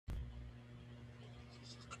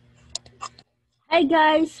Hi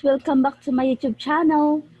guys! Welcome back to my YouTube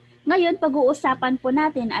channel. Ngayon, pag-uusapan po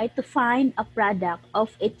natin ay to find a product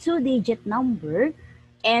of a two-digit number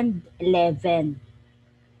and 11.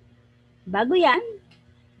 Bago yan,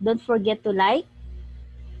 don't forget to like,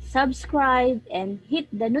 subscribe, and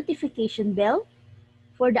hit the notification bell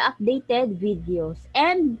for the updated videos.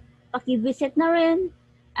 And paki-visit na rin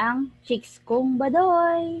ang Chicks Kong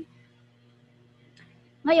Badoy.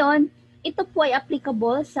 Ngayon, ito po ay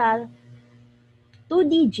applicable sa 2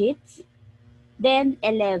 digits then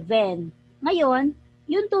 11. Ngayon,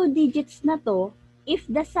 yung 2 digits na to, if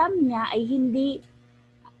the sum niya ay hindi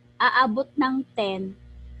aabot ng 10,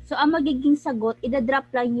 so ang magiging sagot, idadrop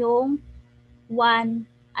lang yung 1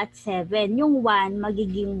 at 7. Yung 1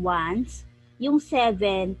 magiging ones, yung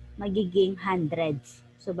 7 magiging hundreds.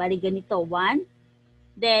 So, bali ganito, 1.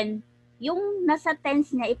 Then, yung nasa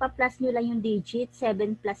tens niya, ipa-plus nyo lang yung digit,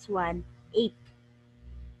 7 plus 1, 8.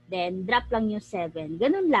 Then, drop lang yung 7.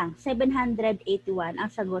 Ganun lang, 781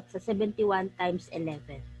 ang sagot sa 71 times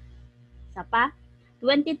 11. Isa pa,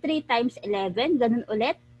 23 times 11, ganun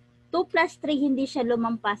ulit. 2 plus 3, hindi siya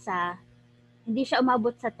hindi siya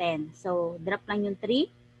umabot sa 10. So, drop lang yung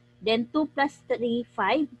 3. Then, 2 plus 3,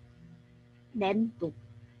 5. Then, 2.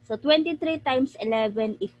 So, 23 times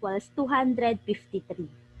 11 equals 253.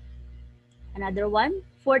 Another one,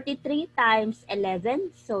 43 times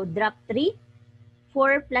 11. So, drop 3.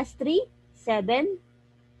 4 plus 3, 7.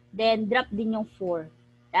 Then, drop din yung 4.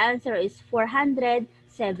 The answer is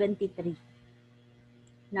 473.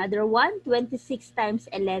 Another one, 26 times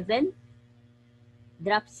 11.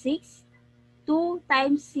 Drop 6. 2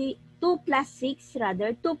 plus 6,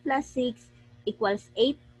 2 plus 6 equals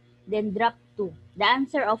 8. Then, drop 2. The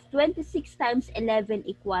answer of 26 times 11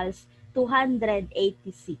 equals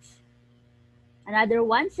 286. Another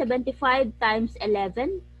one, 75 times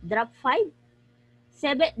 11. Drop 5.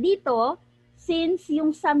 Dito, since yung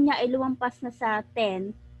sum niya ay lumampas na sa 10,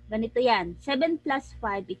 ganito yan. 7 plus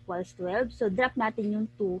 5 equals 12. So, drop natin yung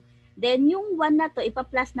 2. Then, yung 1 na to,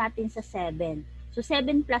 ipa-plus natin sa 7. So,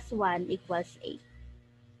 7 plus 1 equals 8.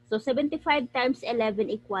 So, 75 times 11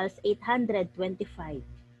 equals 825.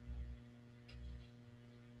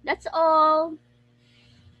 That's all.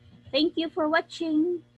 Thank you for watching.